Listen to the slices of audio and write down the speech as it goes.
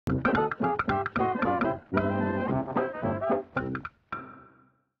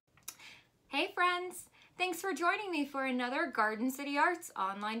Thanks for joining me for another Garden City Arts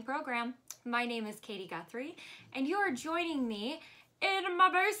online program. My name is Katie Guthrie, and you are joining me in my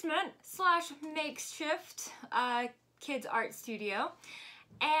basement / makeshift kids art studio.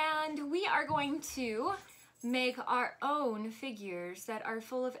 And we are going to make our own figures that are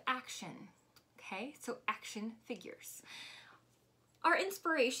full of action. Okay, so action figures. Our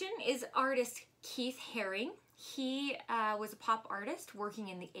inspiration is artist Keith Haring. He was a pop artist working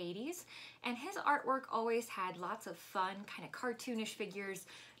in the 80s, and his artwork always had lots of fun, kind of cartoonish figures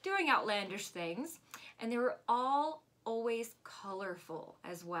doing outlandish things, and they were all always colorful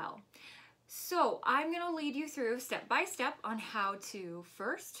as well. So I'm going to lead you through step by step on how to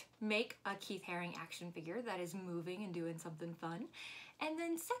first make a Keith Haring action figure that is moving and doing something fun, and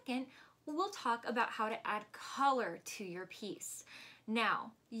then second, we'll talk about how to add color to your piece.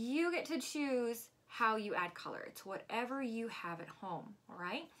 Now, you get to choose how you add color. It's whatever you have at home, all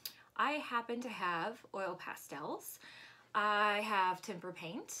right? I happen to have oil pastels, I have tempera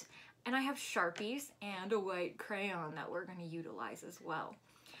paint, and I have Sharpies and a white crayon that we're going to utilize as well.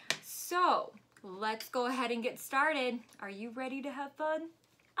 So let's go ahead and get started. Are you ready to have fun?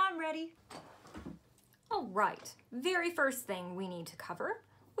 I'm ready. All right, very first thing we need to cover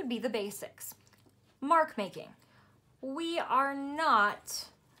would be the basics. Mark making. We are not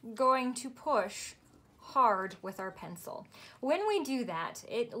going to push hard with our pencil. When we do that,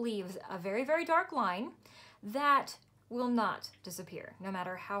 it leaves a very, very dark line that will not disappear, no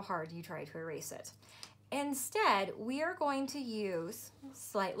matter how hard you try to erase it. Instead, we are going to use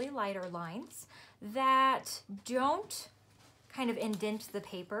slightly lighter lines that don't kind of indent the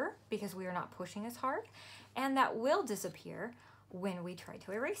paper because we are not pushing as hard, and that will disappear when we try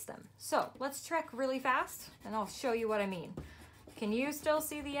to erase them. So let's check really fast and I'll show you what I mean. Can you still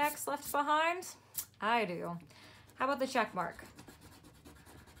see the X left behind? I do. How about the check mark?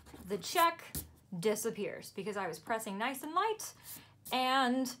 The check disappears because I was pressing nice and light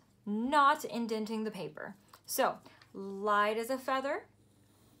and not indenting the paper. So light as a feather.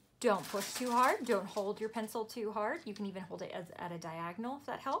 Don't push too hard. Don't hold your pencil too hard. You can even hold it at a diagonal if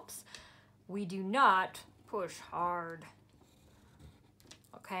that helps. We do not push hard.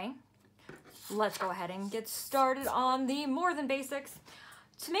 Okay, let's go ahead and get started on the more than basics.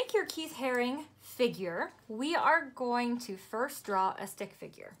 To make your Keith Haring figure, we are going to first draw a stick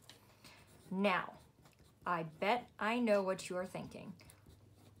figure. Now, I bet I know what you are thinking.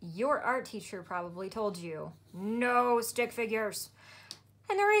 Your art teacher probably told you, no stick figures.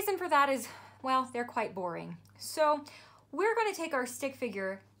 And the reason for that is, well, they're quite boring. So we're going to take our stick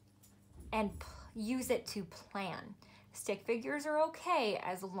figure and use it to plan. Stick figures are okay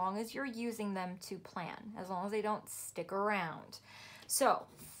as long as you're using them to plan, as long as they don't stick around. So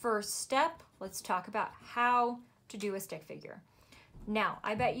first step, let's talk about how to do a stick figure. Now,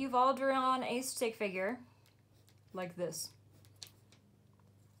 I bet you've all drawn a stick figure like this.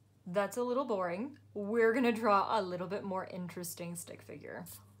 That's a little boring. We're gonna draw a little bit more interesting stick figure.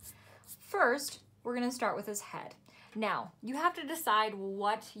 First, we're gonna start with his head. Now, you have to decide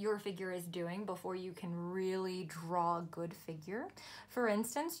what your figure is doing before you can really draw a good figure. For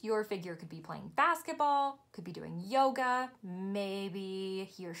instance, your figure could be playing basketball, could be doing yoga, maybe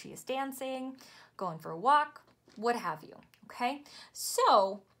he or she is dancing, going for a walk, what have you, okay?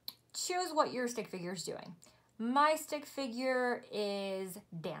 So, choose what your stick figure is doing. My stick figure is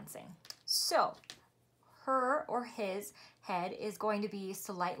dancing. So, her or his head is going to be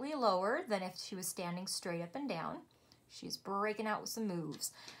slightly lower than if she was standing straight up and down. She's breaking out with some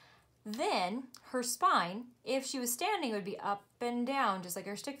moves. Then her spine, if she was standing, would be up and down, just like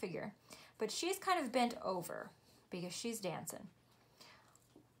her stick figure. But she's kind of bent over because she's dancing.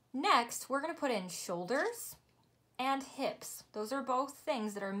 Next, we're going to put in shoulders and hips. Those are both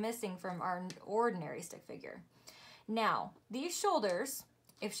things that are missing from our ordinary stick figure. Now, these shoulders,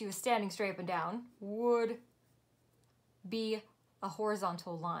 if she was standing straight up and down, would be a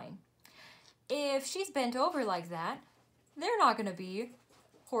horizontal line. If she's bent over like that, they're not going to be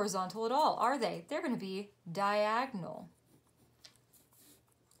horizontal at all, are they? They're going to be diagonal.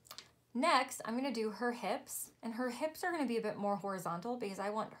 Next, I'm going to do her hips, and her hips are going to be a bit more horizontal because I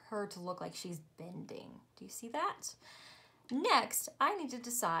want her to look like she's bending. Do you see that? Next, I need to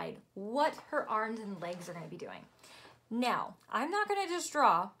decide what her arms and legs are going to be doing. Now, I'm not going to just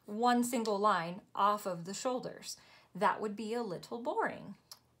draw one single line off of the shoulders. That would be a little boring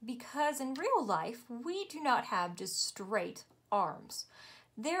because in real life, we do not have just straight arms.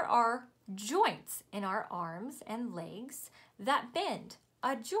 There are joints in our arms and legs that bend.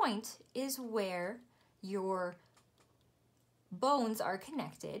 A joint is where your bones are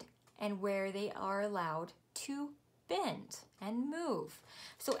connected and where they are allowed to bend and move.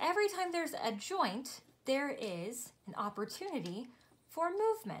 So every time there's a joint, there is an opportunity for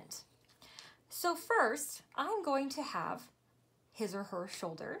movement. So first, I'm going to have his or her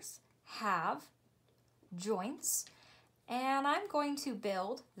shoulders have joints, and I'm going to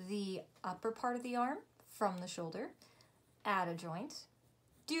build the upper part of the arm from the shoulder, add a joint,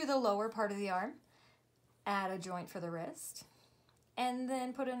 do the lower part of the arm, add a joint for the wrist, and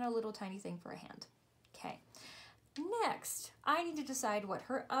then put in a little tiny thing for a hand. Okay. Next, I need to decide what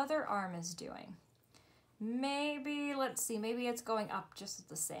her other arm is doing. Maybe, let's see, maybe it's going up just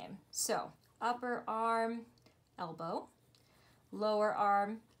the same. So, upper arm, elbow, lower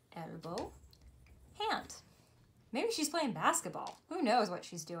arm, elbow, hand. Maybe she's playing basketball. Who knows what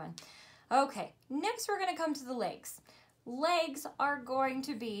she's doing? Okay, next we're going to come to the legs. Legs are going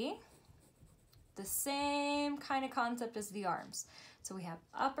to be the same kind of concept as the arms. So we have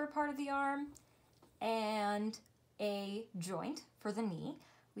upper part of the arm and a joint for the knee.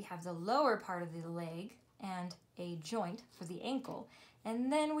 We have the lower part of the leg and a joint for the ankle.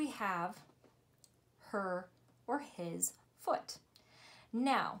 And then we have her or his foot.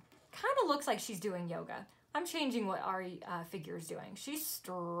 Now, kind of looks like she's doing yoga. I'm changing what our figure is doing. She's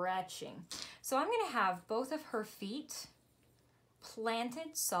stretching. So I'm going to have both of her feet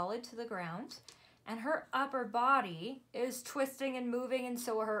planted solid to the ground, and her upper body is twisting and moving, and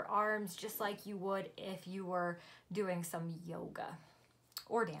so are her arms, just like you would if you were doing some yoga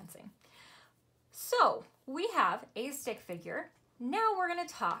or dancing. So we have a stick figure. Now we're going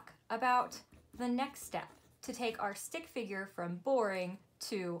to talk about the next step to take our stick figure from boring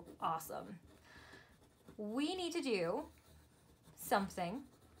to awesome. We need to do something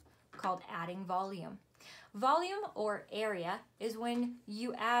called adding volume. Volume or area is when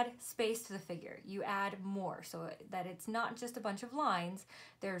you add space to the figure. You add more so that it's not just a bunch of lines.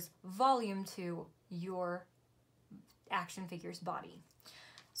 There's volume to your action figure's body.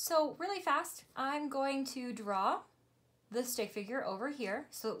 So really fast, I'm going to draw the stick figure over here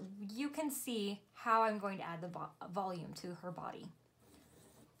so you can see how I'm going to add the volume to her body.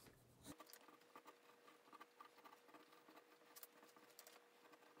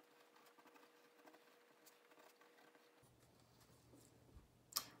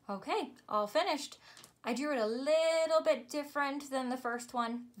 Okay, all finished. I drew it a little bit different than the first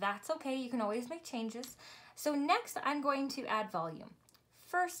one. That's okay, you can always make changes. So next I'm going to add volume.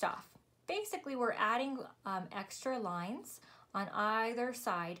 First off, basically we're adding extra lines on either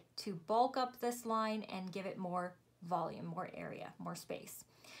side to bulk up this line and give it more volume, more area, more space.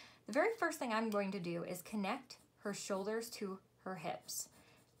 The very first thing I'm going to do is connect her shoulders to her hips.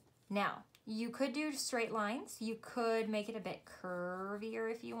 Now, you could do straight lines. You could make it a bit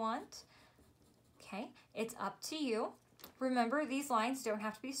curvier if you want. Okay, it's up to you. Remember, these lines don't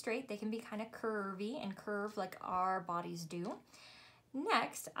have to be straight. They can be kind of curvy and curved like our bodies do.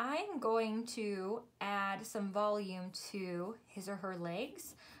 Next, I'm going to add some volume to his or her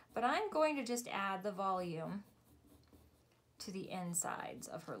legs, but I'm going to just add the volume to the insides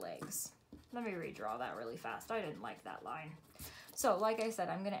of her legs. Let me redraw that really fast. I didn't like that line. So like I said,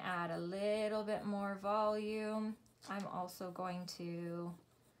 I'm going to add a little bit more volume. I'm also going to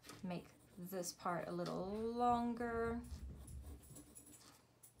make this part a little longer.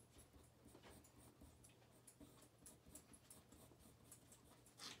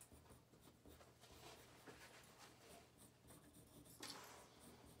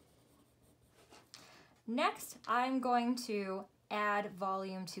 Next, I'm going to add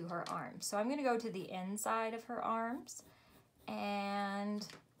volume to her arms. So I'm going to go to the inside of her arms and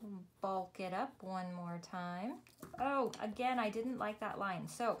bulk it up one more time. Oh, again, I didn't like that line.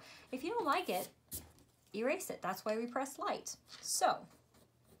 So if you don't like it, erase it. That's why we press light. So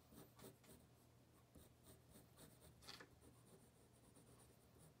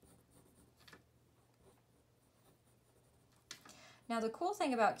now the cool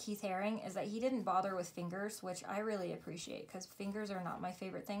thing about Keith Haring is that he didn't bother with fingers, which I really appreciate because fingers are not my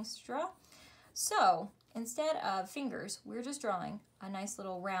favorite things to draw. So instead of fingers, we're just drawing a nice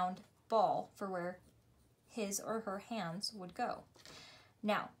little round ball for where his or her hands would go.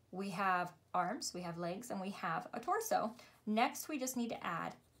 Now, we have arms, we have legs, and we have a torso. Next, we just need to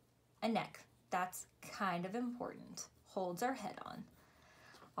add a neck. That's kind of important. Holds our head on.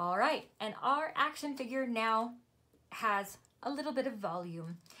 All right, and our action figure now has a little bit of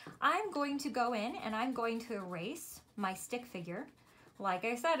volume. I'm going to go in and I'm going to erase my stick figure. Like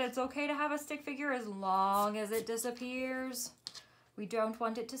I said, it's okay to have a stick figure as long as it disappears. We don't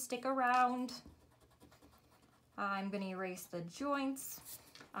want it to stick around. I'm going to erase the joints.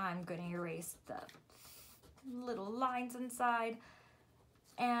 I'm going to erase the little lines inside.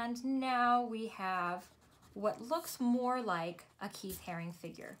 And now we have what looks more like a Keith Haring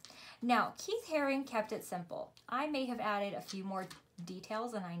figure. Now, Keith Haring kept it simple. I may have added a few more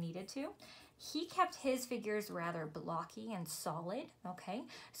details than I needed to. He kept his figures rather blocky and solid, okay?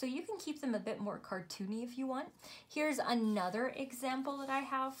 So you can keep them a bit more cartoony if you want. Here's another example that I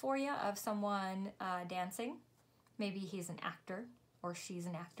have for you of someone dancing. Maybe he's an actor or she's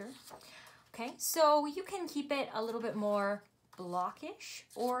an actor. Okay, so you can keep it a little bit more blockish,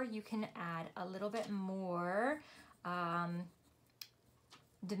 or you can add a little bit more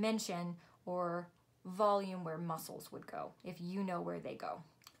dimension or volume where muscles would go, if you know where they go.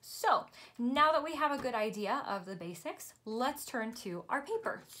 So now that we have a good idea of the basics, let's turn to our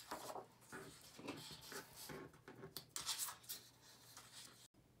paper.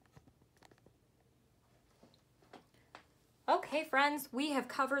 Okay, friends, we have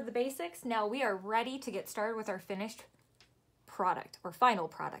covered the basics. Now we are ready to get started with our finished product or final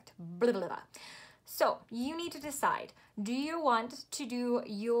product. Blah, blah, blah. So you need to decide, do you want to do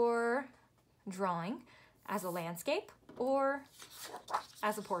your drawing as a landscape or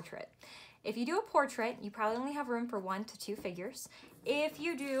as a portrait? If you do a portrait, you probably only have room for 1 to 2 figures. If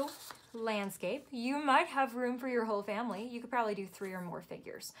you do landscape, you might have room for your whole family. You could probably do 3 or more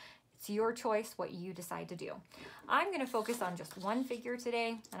figures. It's your choice what you decide to do. I'm going to focus on just 1 figure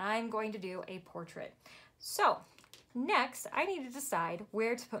today, and I'm going to do a portrait. So next, I need to decide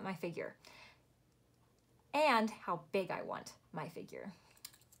where to put my figure and how big I want my figure.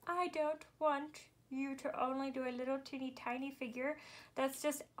 I don't want you to only do a little teeny tiny figure that's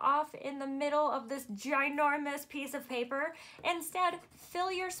just off in the middle of this ginormous piece of paper. Instead,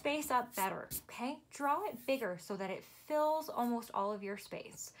 fill your space up better, okay? Draw it bigger so that it fills almost all of your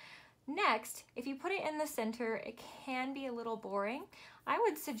space. Next, if you put it in the center, it can be a little boring. I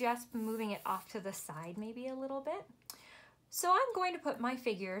would suggest moving it off to the side maybe a little bit. So I'm going to put my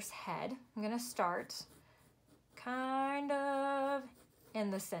figure's head. I'm going to start kind of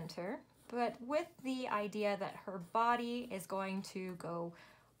in the center, but with the idea that her body is going to go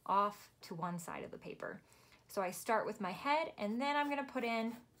off to one side of the paper. So I start with my head, and then I'm going to put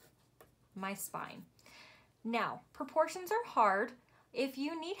in my spine. Now, proportions are hard. If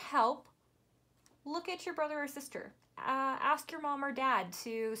you need help, look at your brother or sister. Ask your mom or dad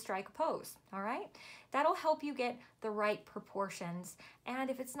to strike a pose, all right? That'll help you get the right proportions. And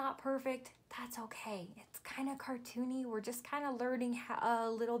if it's not perfect, that's okay. It's kind of cartoony. We're just kind of learning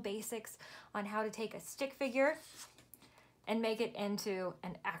little basics on how to take a stick figure and make it into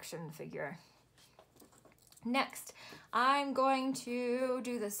an action figure. Next, I'm going to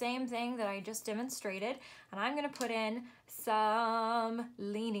do the same thing that I just demonstrated, and I'm going to put in some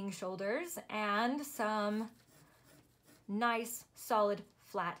leaning shoulders and some nice, solid,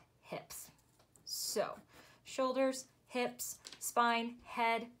 flat hips. So, shoulders, hips, spine,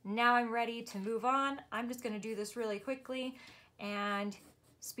 head. Now I'm ready to move on. I'm just going to do this really quickly and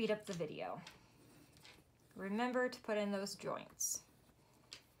speed up the video. Remember to put in those joints.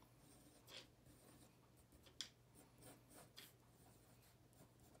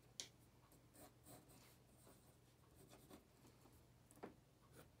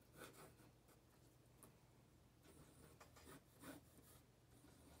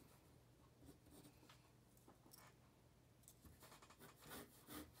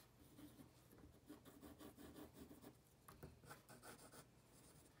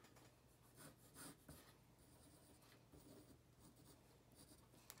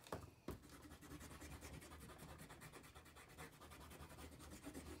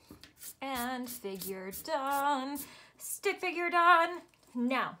 And figure done. Stick figure done.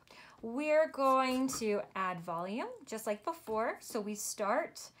 Now, we're going to add volume just like before. So we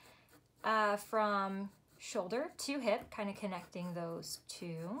start from shoulder to hip, kind of connecting those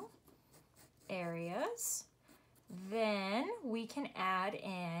 2 areas. Then we can add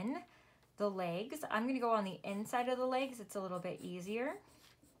in the legs. I'm going to go on the inside of the legs. It's a little bit easier.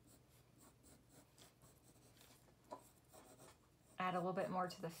 Add a little bit more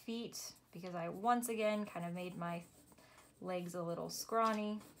to the feet because I once again kind of made my legs a little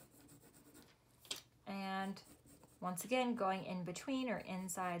scrawny. And once again, going in between or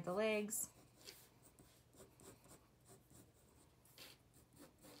inside the legs.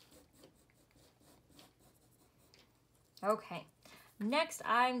 Okay, next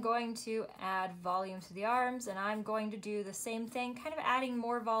I'm going to add volume to the arms, and I'm going to do the same thing, kind of adding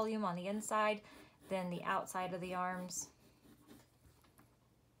more volume on the inside than the outside of the arms.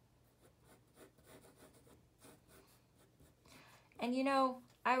 And you know,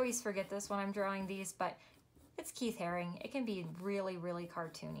 I always forget this when I'm drawing these, but it's Keith Haring. It can be really, really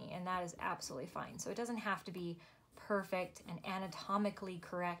cartoony, and that is absolutely fine. So it doesn't have to be perfect and anatomically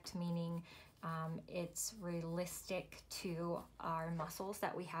correct, meaning It's realistic to our muscles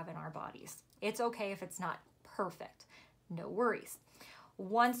that we have in our bodies. It's okay if it's not perfect, no worries.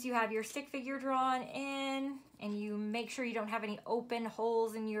 Once you have your stick figure drawn in and you make sure you don't have any open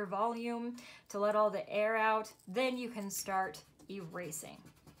holes in your volume to let all the air out, then you can start erasing.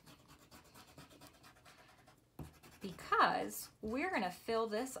 Because we're gonna fill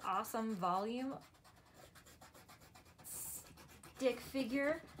this awesome volume stick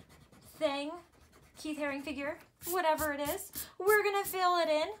figure thing, Keith Haring figure, whatever it is, we're gonna fill it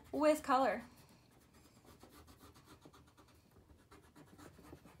in with color.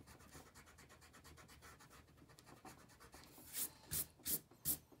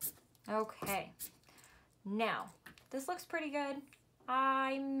 Okay, now this looks pretty good.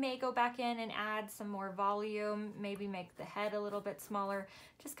 I may go back in and add some more volume, maybe make the head a little bit smaller,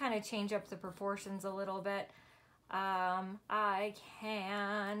 just kind of change up the proportions a little bit. I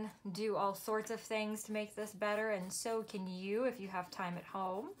can do all sorts of things to make this better, and so can you if you have time at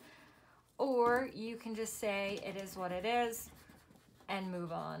home. Or you can just say it is what it is and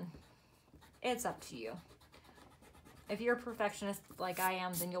move on. It's up to you. If you're a perfectionist like I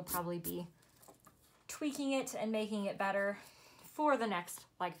am, then you'll probably be tweaking it and making it better for the next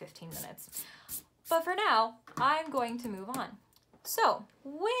like 15 minutes. But for now, I'm going to move on. So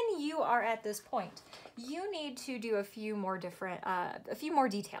when you are at this point, you need to do a few more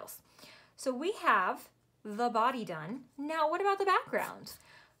details. So we have the body done. Now what about the background?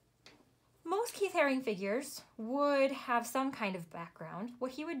 Most Keith Haring figures would have some kind of background.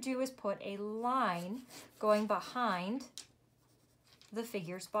 What he would do is put a line going behind the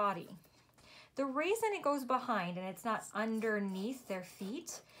figure's body. The reason it goes behind and it's not underneath their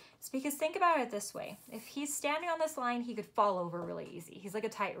feet is because think about it this way. If he's standing on this line, he could fall over really easy. He's like a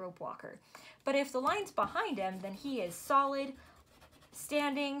tightrope walker. But if the line's behind him, then he is solid,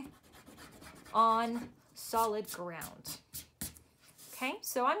 standing on solid ground. Okay,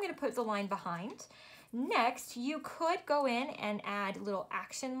 so I'm going to put the line behind. Next, you could go in and add little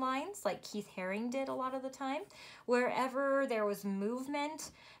action lines like Keith Haring did a lot of the time. Wherever there was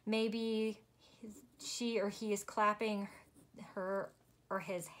movement, maybe she or he is clapping her or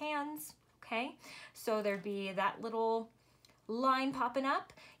his hands, okay? So there'd be that little line popping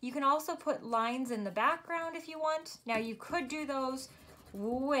up. You can also put lines in the background if you want. Now you could do those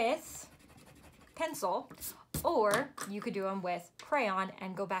with pencil, or you could do them with crayon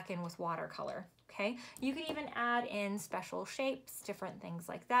and go back in with watercolor, okay? You could even add in special shapes, different things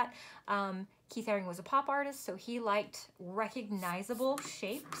like that. Keith Haring was a pop artist, so he liked recognizable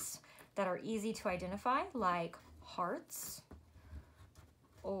shapes that are easy to identify, like hearts,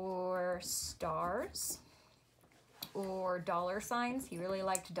 or stars, or dollar signs. He really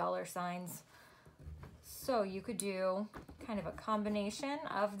liked dollar signs. So you could do kind of a combination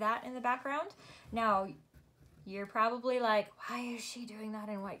of that in the background. Now, you're probably like, why is she doing that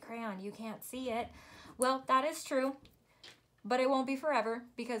in white crayon? You can't see it. Well, that is true, but it won't be forever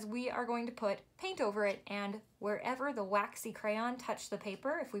because we are going to put paint over it, and wherever the waxy crayon touched the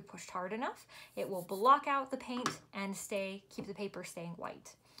paper, if we pushed hard enough, it will block out the paint and keep the paper staying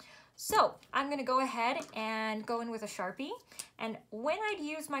white. So I'm going to go ahead and go in with a Sharpie, and when I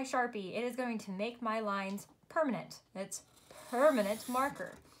use my Sharpie, it is going to make my lines permanent. It's permanent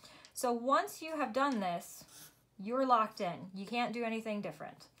marker. So once you have done this, you're locked in. You can't do anything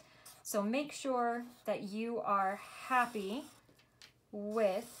different. So make sure that you are happy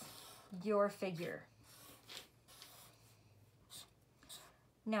with your figure.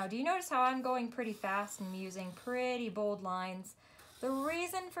 Now, do you notice how I'm going pretty fast and using pretty bold lines? The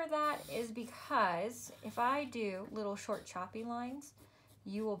reason for that is because if I do little short choppy lines,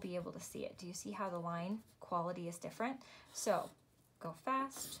 you will be able to see it. Do you see how the line quality is different? So go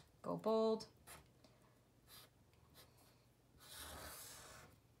fast, go bold.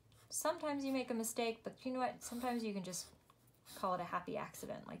 Sometimes you make a mistake, but you know what? Sometimes you can just call it a happy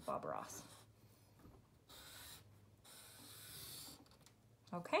accident like Bob Ross.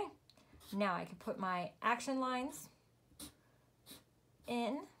 Okay, now I can put my action lines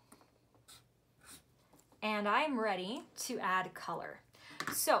in, and I'm ready to add color.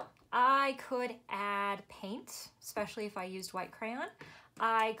 So I could add paint, especially if I used white crayon.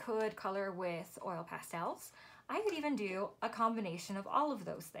 I could color with oil pastels. I could even do a combination of all of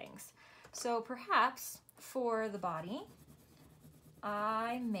those things. So perhaps for the body,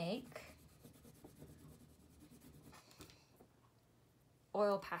 I make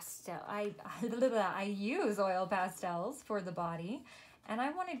oil pastel. I use oil pastels for the body, and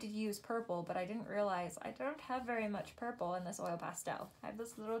I wanted to use purple, but I didn't realize I don't have very much purple in this oil pastel. I have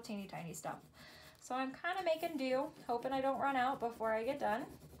this little teeny tiny stuff. So I'm kind of making do, hoping I don't run out before I get done.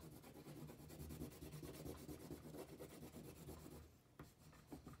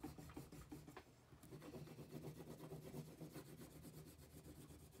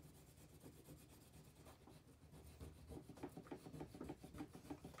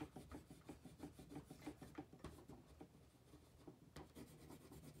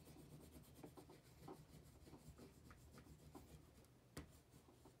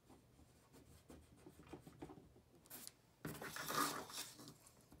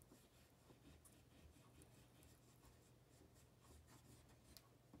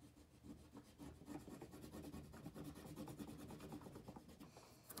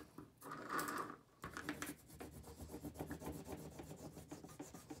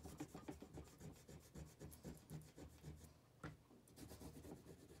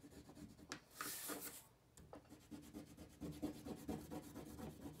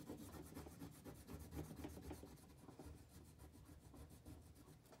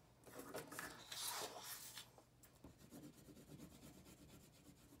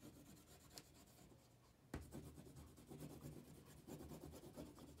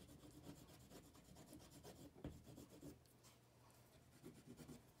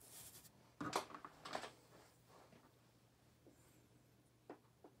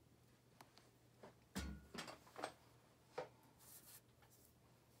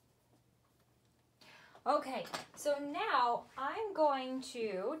 Okay, so now I'm going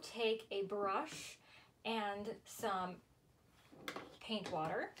to take a brush and some paint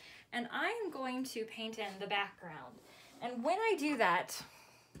water, and I'm going to paint in the background. And when I do that,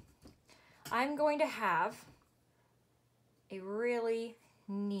 I'm going to have a really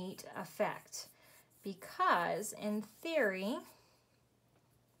neat effect, because in theory,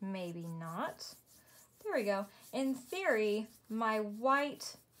 maybe not, there we go. In theory, my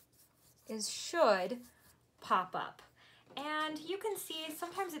white should pop up. And you can see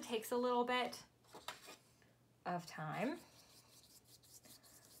sometimes it takes a little bit of time,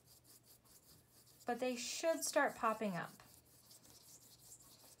 but they should start popping up.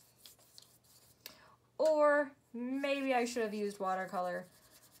 Or maybe I should have used watercolor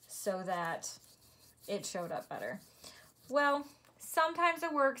so that it showed up better. Well, sometimes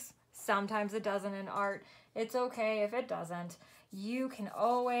it works, sometimes it doesn't in art. It's okay if it doesn't. You can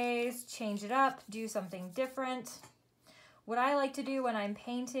always change it up, do something different. What I like to do when I'm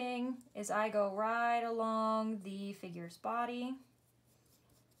painting is I go right along the figure's body.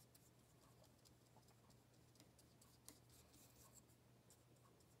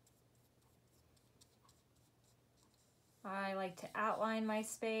 I like to outline my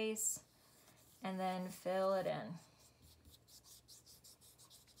space and then fill it in.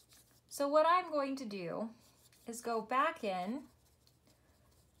 So what I'm going to do is go back in.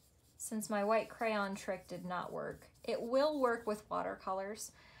 Since my white crayon trick did not work, it will work with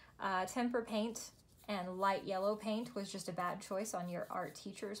watercolors. Tempera paint and light yellow paint was just a bad choice on your art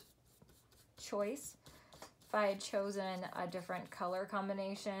teacher's choice. If I had chosen a different color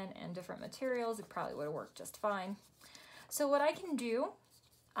combination and different materials, it probably would have worked just fine. So what I can do,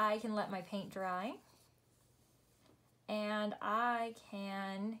 I can let my paint dry, and I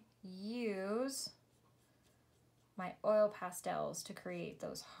can use my oil pastels to create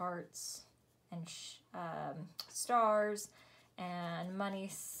those hearts and stars and money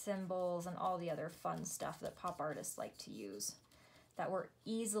symbols and all the other fun stuff that pop artists like to use that were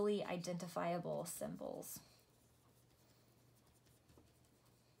easily identifiable symbols.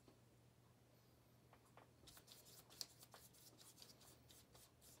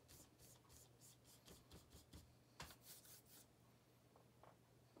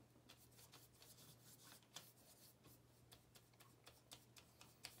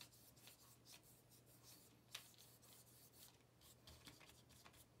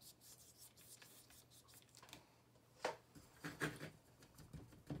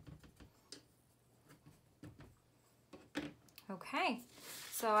 Okay,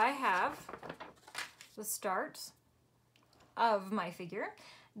 so I have the start of my figure.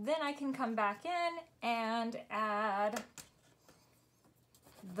 Then I can come back in and add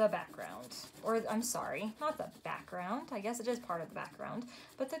the background. Or, I'm sorry, not the background. I guess it is part of the background,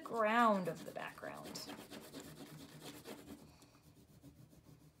 but the ground of the background.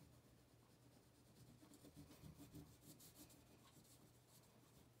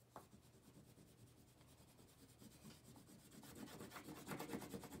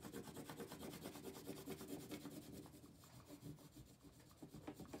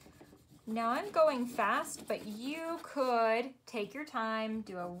 Now I'm going fast, but you could take your time,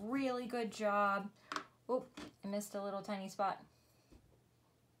 do a really good job. Oh, I missed a little tiny spot.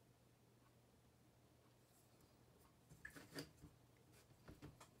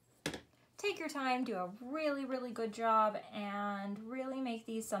 Take your time, do a really, really good job, and really make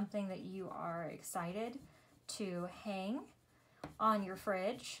these something that you are excited to hang on your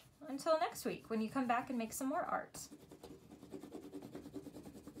fridge until next week when you come back and make some more art.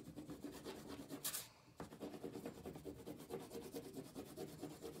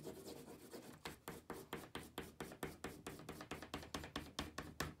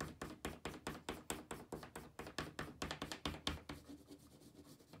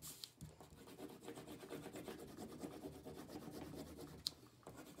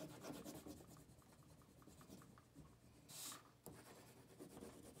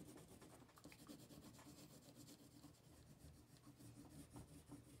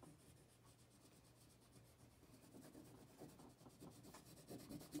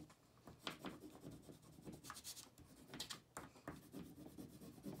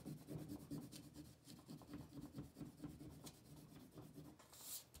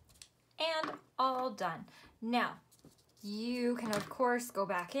 And all done. Now, you can of course go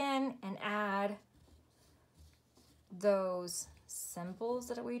back in and add those symbols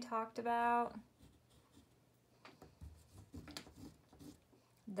that we talked about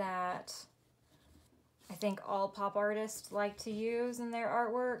that I think all pop artists like to use in their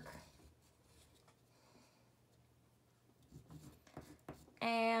artwork.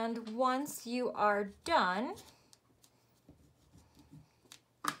 And once you are done,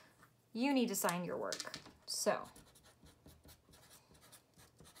 you need to sign your work. So,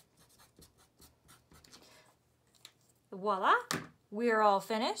 voila, we're all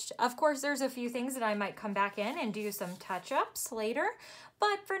finished. Of course, there's a few things that I might come back in and do some touch-ups later,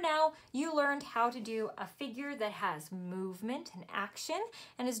 but for now, you learned how to do a figure that has movement and action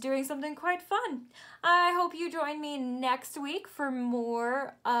and is doing something quite fun. I hope you join me next week for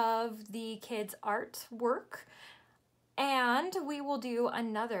more of the kids' art work, and we will do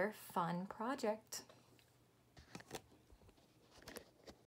another fun project.